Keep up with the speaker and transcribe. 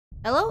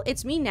Hello,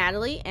 it's me,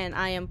 Natalie, and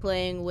I am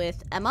playing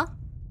with Emma.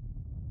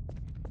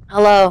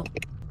 Hello.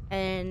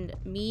 And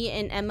me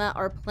and Emma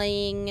are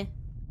playing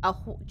a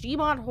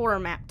Gmod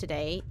Horror map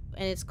today,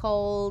 and it's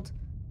called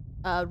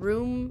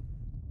Room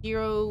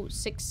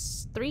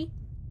 063?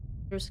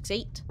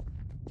 068?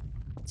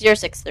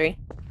 063.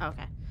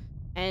 Okay.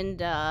 And,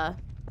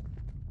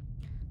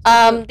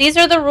 These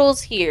are the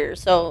rules here.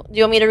 So, do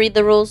you want me to read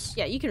the rules?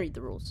 yeah, you can read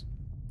the rules.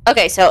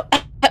 Okay, so,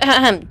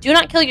 do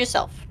not kill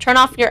yourself. Turn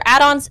off your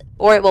add-ons,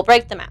 or it will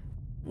break the map.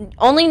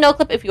 Only no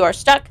clip if you are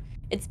stuck.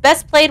 It's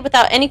best played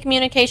without any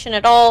communication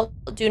at all.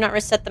 Do not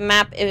reset the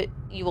map.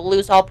 You will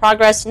lose all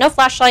progress. No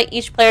flashlight.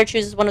 Each player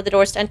chooses one of the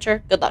doors to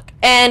enter. Good luck.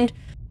 And,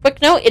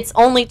 quick note, it's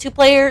only 2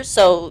 players,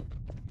 so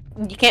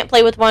you can't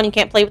play with 1, you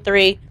can't play with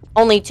 3.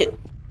 Only 2.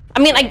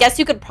 I mean, I guess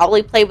you could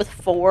probably play with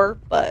 4,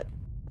 but...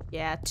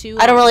 Yeah, 2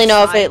 I don't really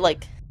know side. if it,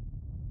 like...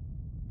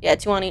 Yeah,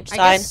 2 on each side.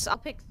 I guess I'll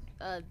pick,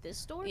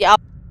 this door? Yeah,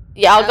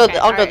 I'll go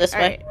this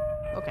way.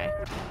 Okay.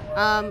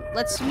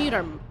 Let's mute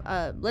our,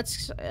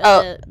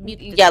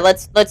 mute yeah,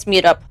 let's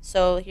mute up.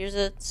 So, here's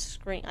a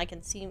screen. I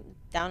can see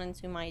down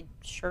into my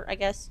shirt, I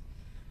guess.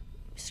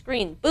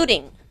 Screen.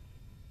 Booting.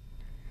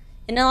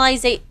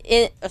 Initializing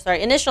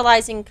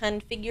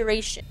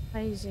configuration.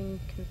 Initializing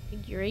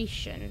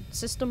configuration.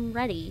 System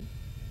ready.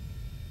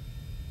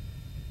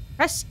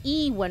 Press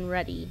E when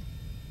ready.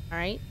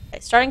 Alright.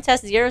 Okay, starting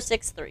test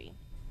 063.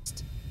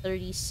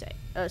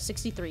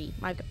 63.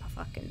 My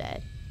fucking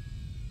dead.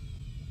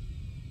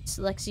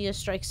 Dyslexia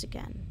strikes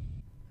again.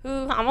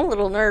 Ooh, I'm a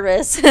little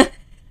nervous.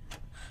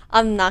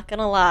 I'm not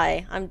gonna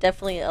lie. I'm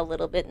definitely a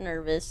little bit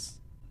nervous.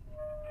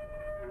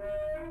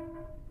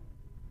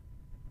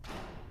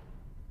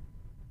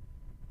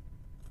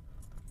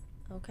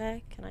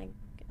 Okay, can I...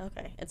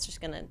 Okay, it's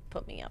just gonna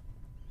put me up.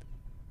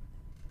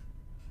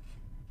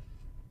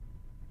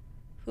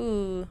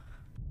 Ooh.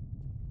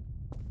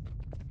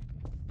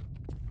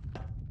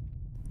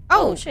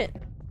 Oh, shit.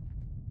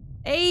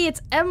 Hey,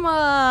 it's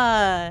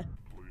Emma!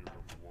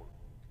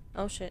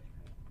 Oh, shit.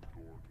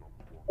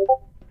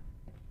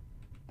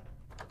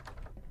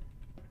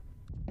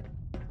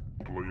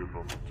 Player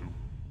number 2,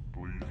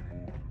 please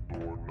move to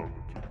door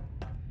number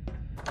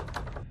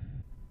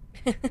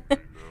 2.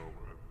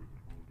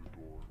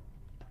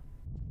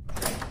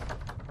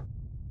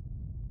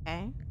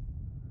 Okay.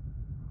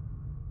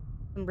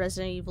 Some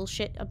Resident Evil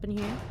shit up in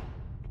here.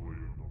 Player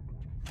number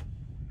 2,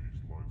 these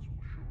lights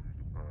will show you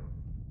the path.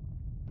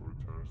 Your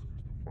task is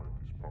to find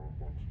these power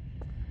boxes.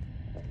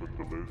 Open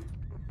the lid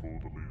and pull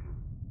the lever.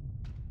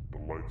 The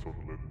lights on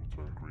the lid will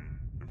turn green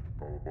if the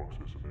power box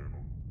is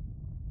enabled.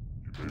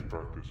 You may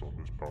practice on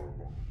this power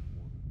box.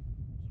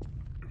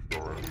 If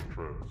there are any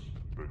threats,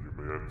 then you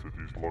may enter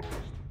these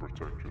lockers to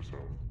protect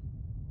yourself.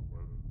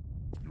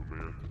 You may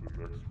enter the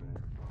next room.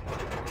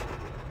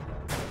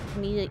 I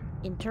need to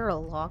enter a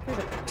locker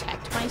to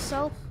protect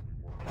myself?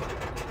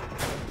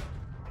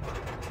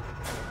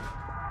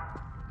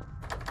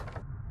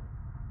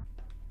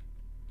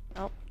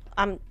 Oh,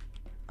 I'm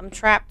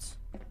trapped.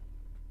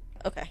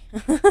 Okay.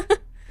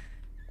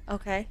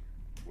 Okay.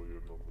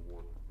 Player number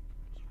 1,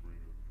 the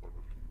screen in front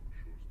of you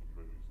shows the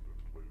maze that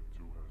player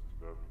 2 has to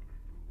navigate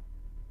through.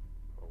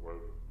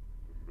 However,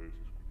 the maze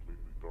is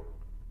completely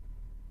dark.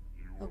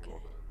 You, on the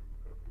other hand,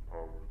 have the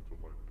power to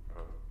light the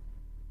path,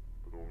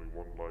 but only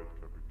one light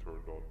can be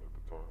turned on at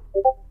a time.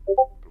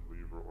 The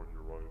lever on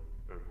your right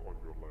and on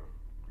your left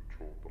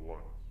control the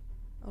lights,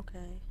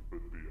 Okay. but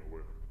be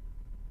aware.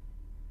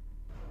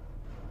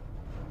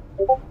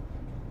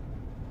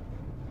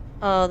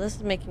 Oh, this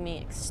is making me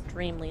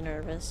extremely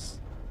nervous.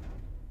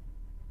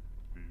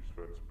 These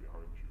vents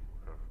behind you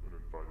have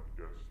uninvited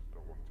guests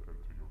that want to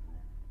enter your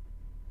room.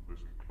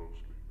 Listen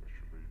closely, as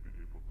you may be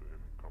able to hear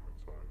them come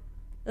inside.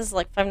 This is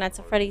like Five Nights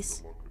at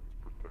Freddy's. The locker to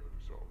protect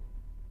yourself,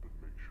 but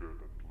make sure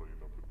that player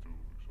number 2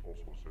 is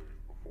also safe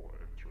before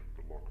entering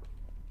the locker.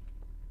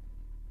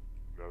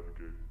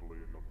 Navigate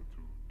player number 2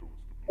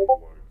 towards the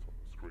blue lights on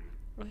the screen.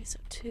 Okay, so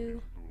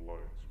 2. Blue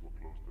lights will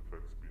close the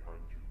fence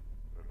behind you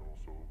and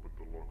also open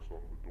the locks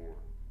on the door.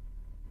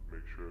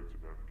 Make sure to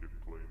navigate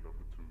player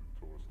number 2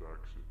 towards the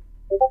exit.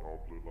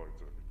 All blue lights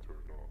have been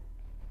turned off.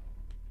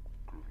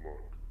 Good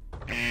luck.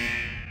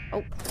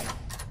 Oh.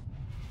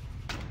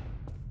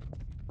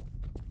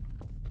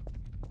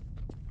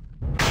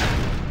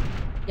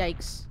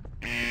 Yikes.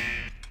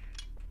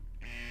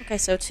 Okay,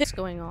 so 2. What's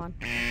going on?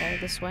 Okay,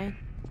 this way.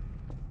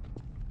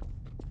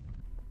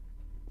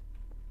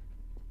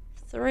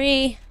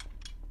 3.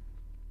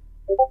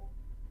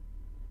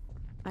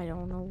 I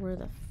don't know where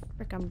the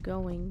frick I'm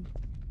going.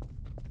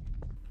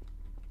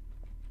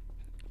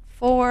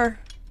 4.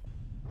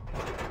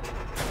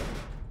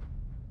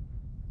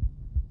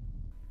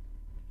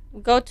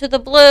 Go to the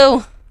blue.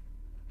 Am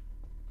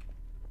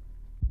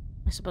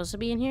I supposed to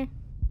be in here?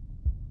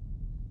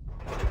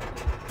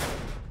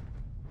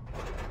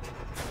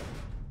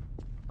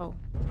 Oh.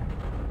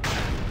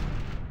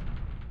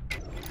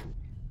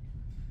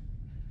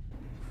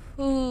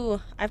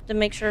 Ooh, I have to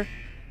make sure.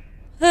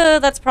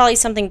 That's probably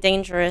something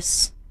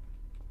dangerous.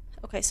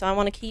 Okay, so I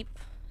want to keep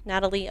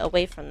Natalie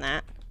away from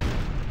that.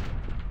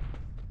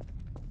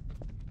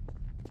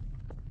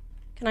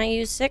 Can I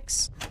use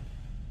 6?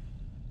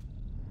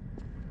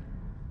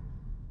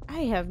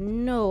 I have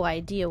no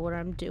idea what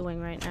I'm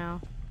doing right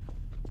now.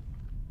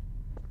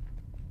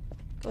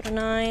 Go to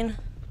 9.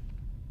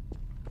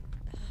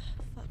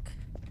 Fuck.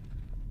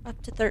 Up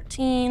to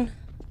 13.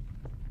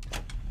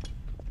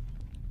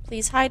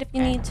 Please hide if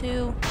you need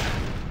to.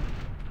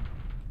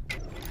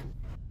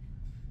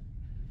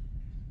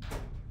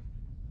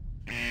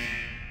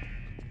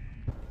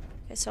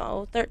 Okay,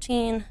 so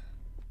 13.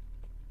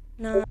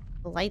 9.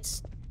 The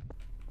lights.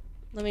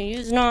 Let me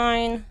use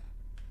 9.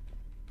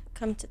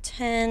 Come to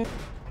 10.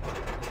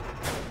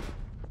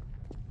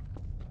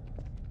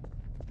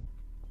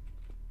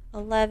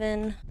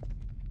 11.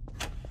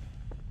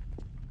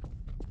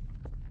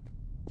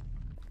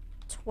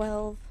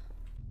 12.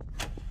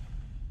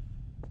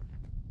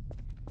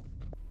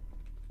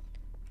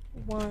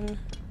 1.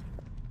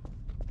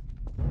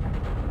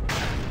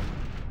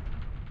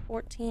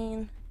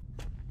 14.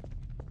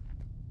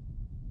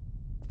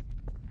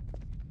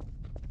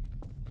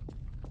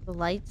 The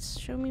lights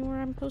show me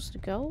where I'm supposed to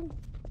go?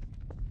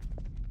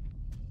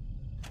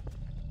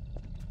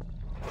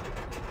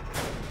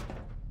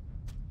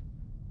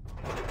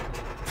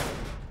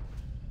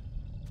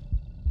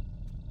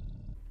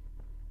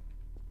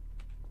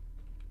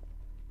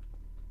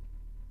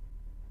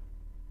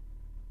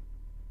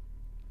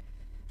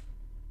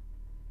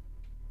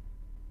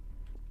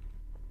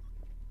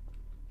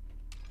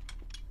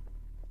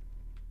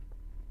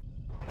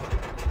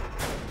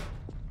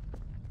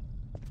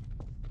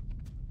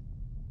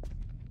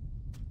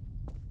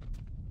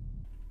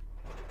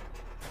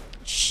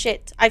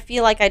 Shit, I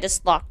feel like I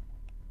just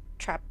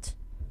trapped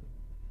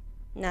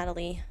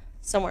Natalie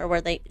somewhere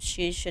where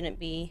she shouldn't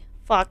be.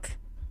 Fuck.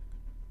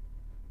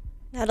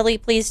 Natalie,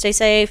 please stay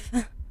safe.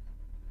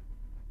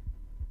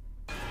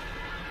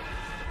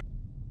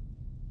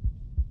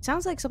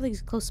 Sounds like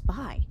something's close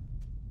by.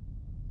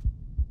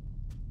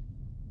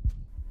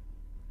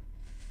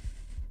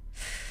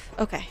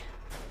 Okay.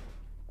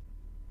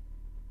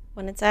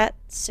 When it's at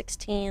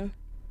 16,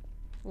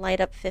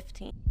 light up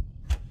 15.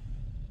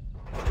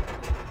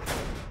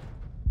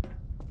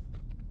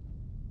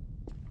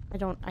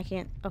 I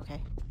can't. Okay.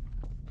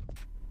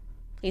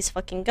 Please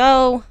fucking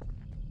go.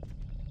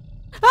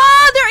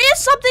 Ah, there is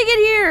something in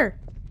here!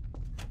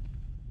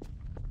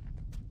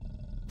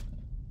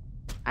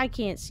 I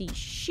can't see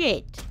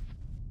shit.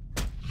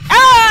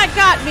 Ah, it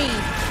got me!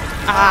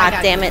 Ah,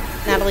 damn it.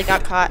 Natalie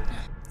got caught.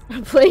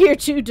 Player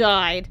 2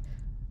 died.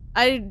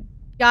 I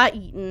got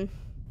eaten.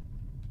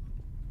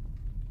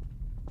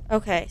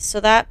 Okay, so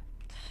that's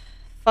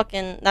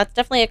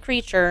definitely a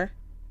creature.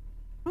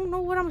 I don't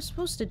know what I'm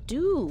supposed to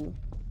do.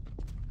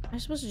 Am I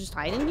supposed to just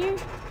hide in here?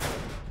 Okay,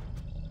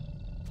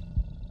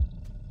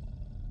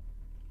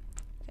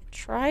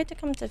 try to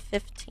come to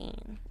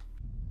 15.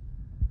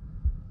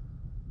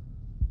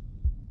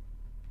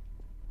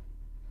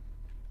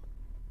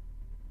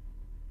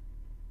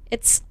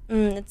 It's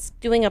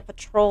doing a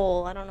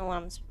patrol. I don't know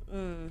what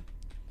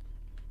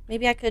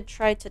maybe I could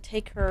try to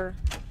take her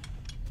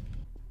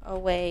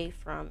away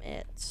from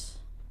it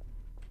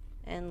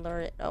and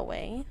lure it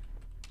away.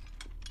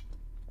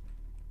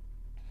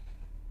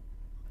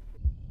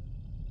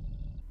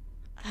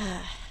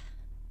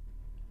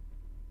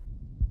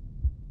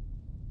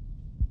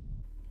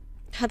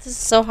 God, this is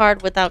so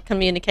hard without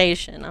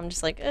communication. I'm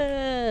just like,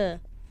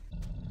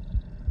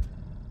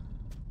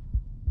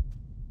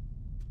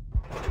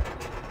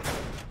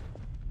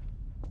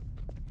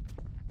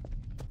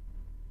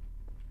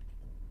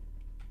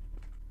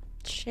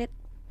 Shit.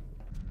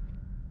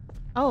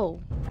 Oh.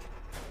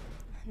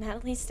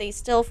 Natalie, stay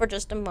still for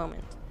just a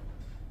moment.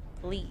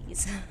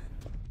 Please.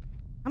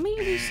 How many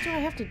of these do I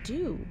have to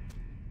do?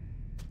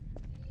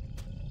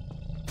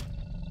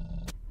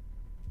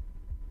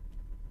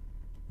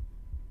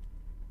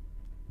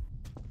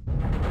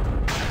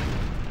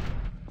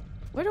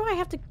 Where do I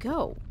have to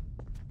go?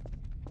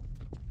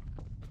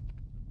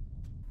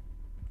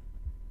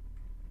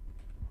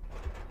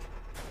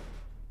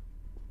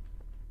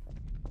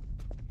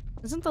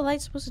 Isn't the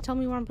light supposed to tell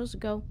me where I'm supposed to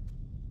go?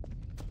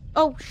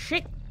 Oh,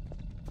 shit!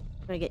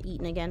 I'm gonna get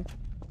eaten again.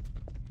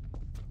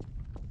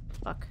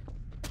 Fuck.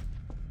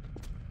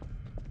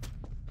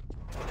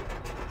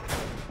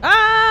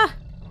 Ah!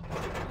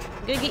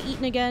 I'm gonna get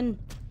eaten again.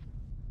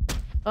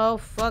 Oh,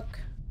 fuck.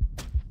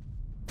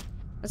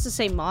 That's the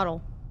same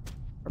model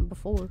from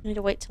before. I need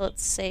to wait till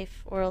it's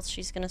safe, or else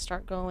she's gonna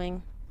start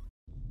going.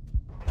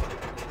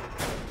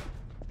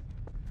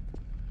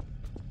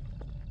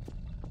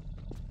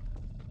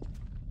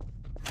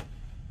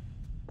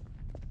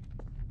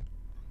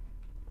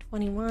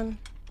 $21.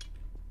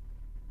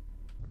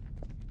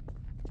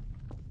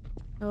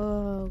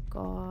 Oh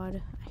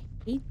god,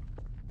 I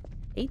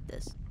hate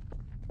this.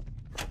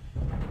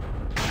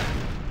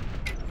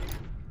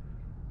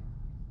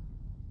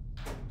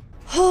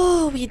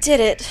 Oh, we did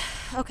it.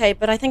 Okay,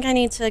 but I think I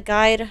need to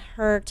guide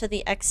her to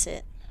the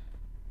exit.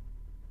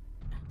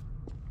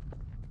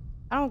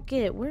 I don't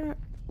get it. Where do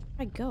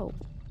I go?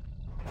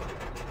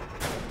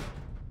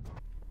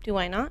 Do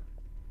I not?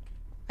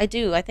 I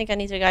do. I think I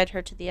need to guide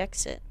her to the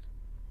exit.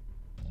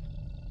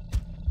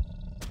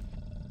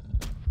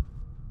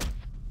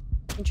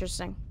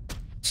 Interesting.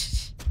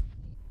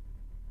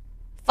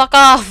 Fuck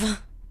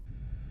off.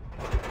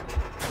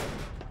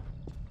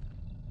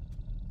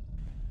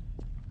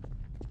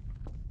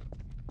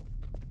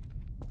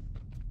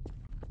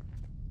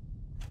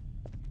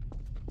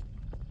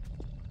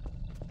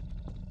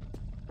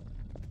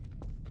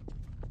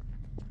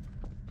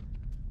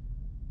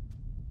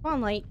 Come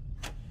on, light.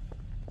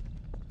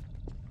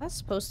 That's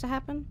supposed to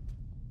happen?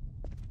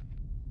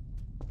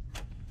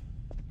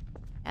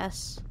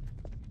 Yes.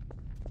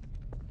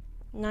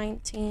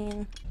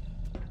 19.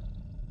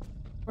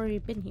 Where have you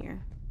been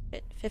here?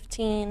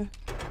 15.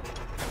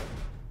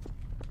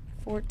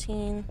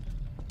 14.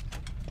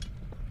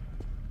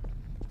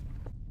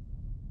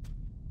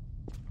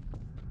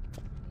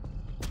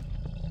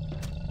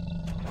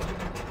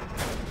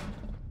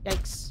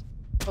 Yikes.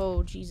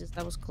 Oh, Jesus,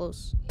 that was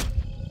close.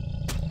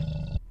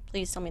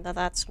 Please tell me that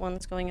that's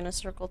one's going in a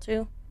circle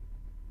too.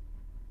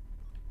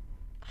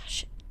 Oh,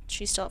 shit.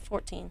 She's still at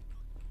 14.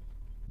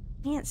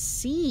 Can't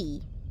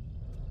see.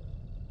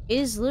 It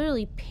is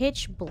literally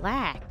pitch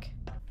black.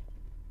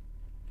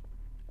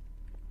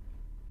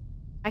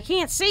 I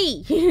can't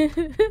see.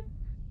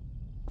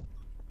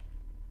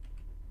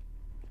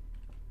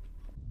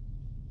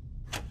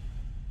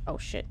 Oh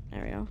shit,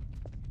 there we go.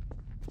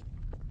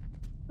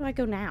 Where do I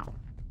go now?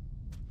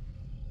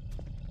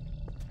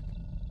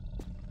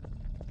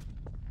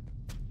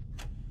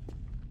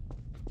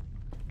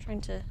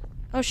 Trying to.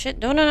 Oh shit!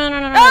 No!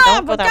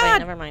 Don't go that way.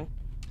 Never mind.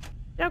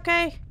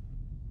 Okay.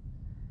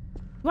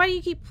 Why do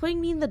you keep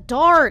putting me in the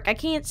dark? I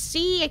can't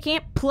see. I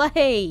can't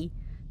play.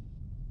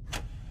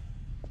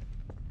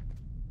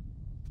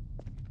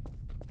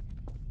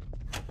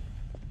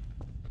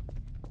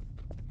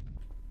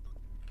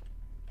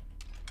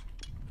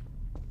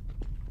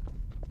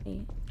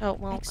 Oh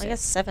well, Exit. I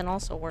guess 7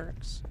 also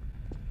works.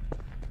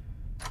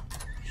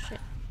 Shit.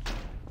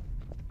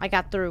 I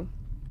got through.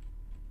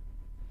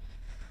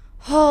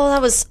 Oh,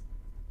 that was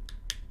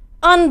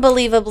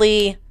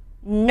unbelievably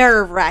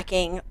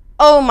nerve-wracking.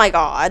 Oh my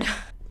god.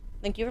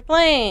 Thank you for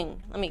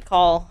playing. Let me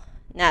call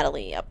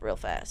Natalie up real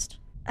fast.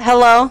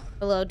 Hello?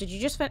 Hello, did you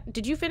just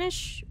did you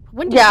finish?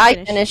 When did you Yeah, finish?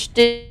 I finished.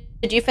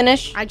 Did you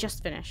finish? I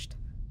just finished.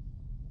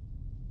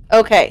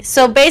 Okay,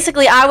 so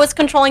basically I was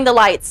controlling the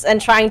lights and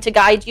trying to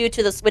guide you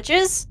to the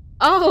switches.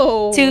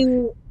 Oh.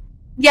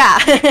 Yeah.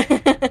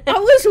 I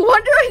was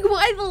wondering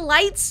why the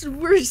lights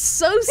were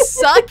so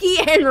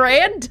sucky and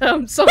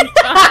random sometimes.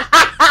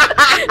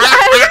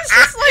 I was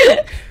just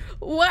like,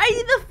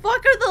 why the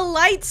fuck are the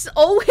lights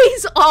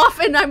always off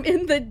and I'm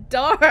in the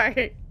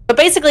dark? But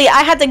basically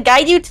I had to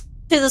guide you to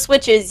the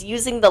switches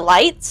using the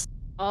lights.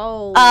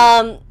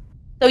 Oh.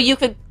 So you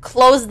could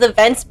close the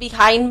vents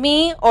behind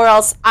me or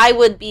else I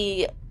would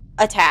be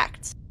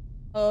attacked.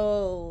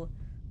 Oh.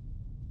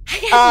 I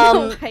had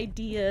no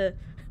idea.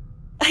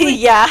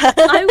 Yeah.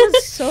 I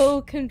was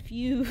so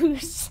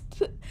confused.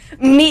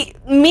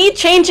 Me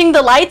changing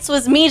the lights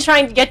was me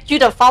trying to get you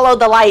to follow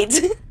the light.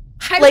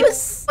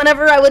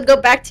 Whenever I would go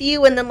back to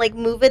you and then like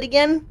move it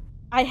again.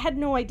 I had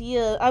no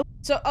idea.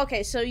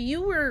 So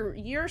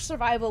your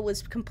survival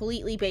was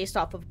completely based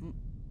off of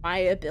my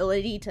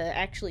ability to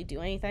actually do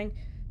anything.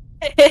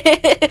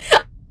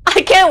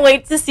 I can't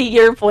wait to see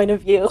your point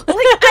of view. Like,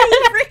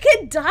 I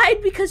freaking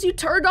died because you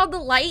turned on the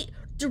light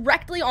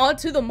directly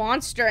onto the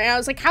monster, and I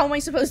was like, how am I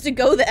supposed to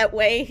go that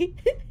way?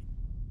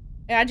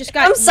 And I just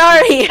got I'm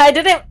sorry, I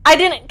didn't,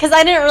 because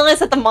I didn't realize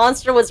that the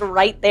monster was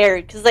right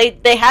there, because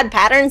they had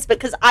patterns,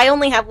 because I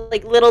only have,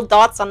 like, little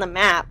dots on the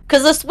map.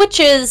 Because the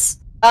switches,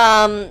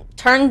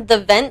 turned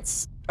the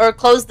vents, or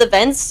closed the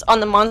vents on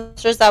the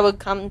monsters that would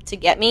come to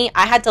get me.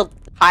 I had to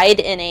hide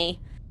in a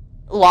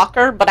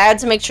locker, but I had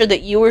to make sure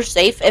that you were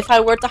safe if I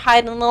were to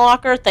hide in the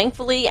locker.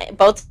 Thankfully,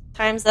 both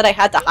times that I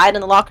had to hide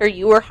in the locker,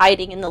 you were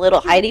hiding in the little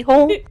hidey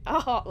hole.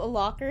 Oh, a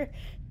locker?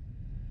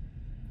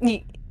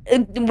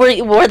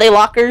 Were they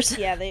lockers?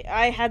 Yeah,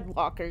 I had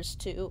lockers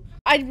too.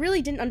 I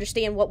really didn't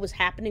understand what was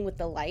happening with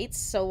the lights,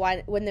 so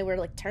when they were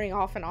like turning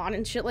off and on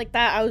and shit like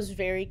that, I was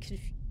very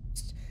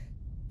confused.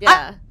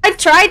 Yeah. I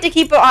tried to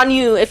keep it on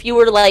you if you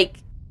were like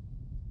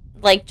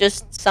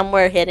just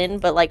somewhere hidden,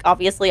 but like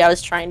obviously I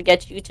was trying to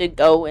get you to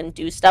go and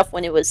do stuff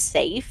when it was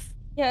safe.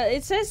 Yeah,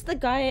 it says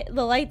the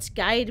lights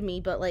guide me,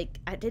 but like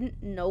I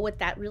didn't know what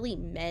that really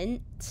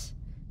meant.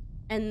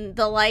 And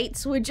the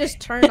lights would just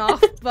turn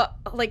off, but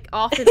like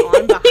off and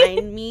on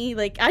behind me.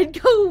 Like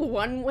I'd go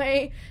one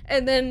way,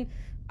 and then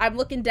I'm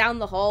looking down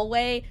the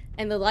hallway,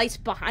 and the lights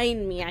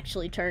behind me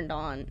actually turned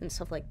on and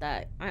stuff like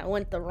that. I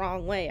went the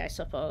wrong way, I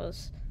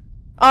suppose.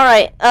 All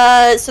right.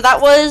 So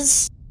that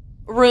was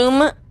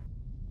room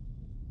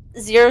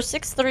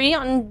 063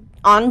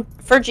 on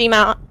for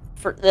Gmod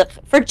for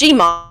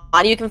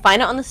Gmod. You can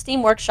find it on the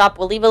Steam Workshop.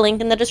 We'll leave a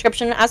link in the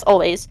description as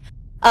always.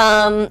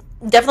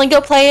 Definitely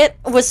go play it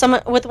with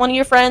one of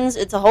your friends.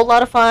 It's a whole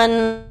lot of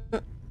fun.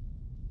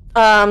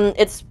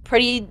 It's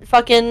pretty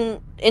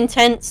fucking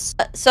intense.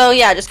 So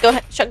yeah, just go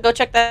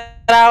check that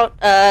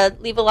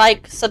out. Leave a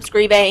like,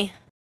 subscribe.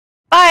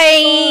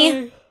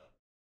 Bye.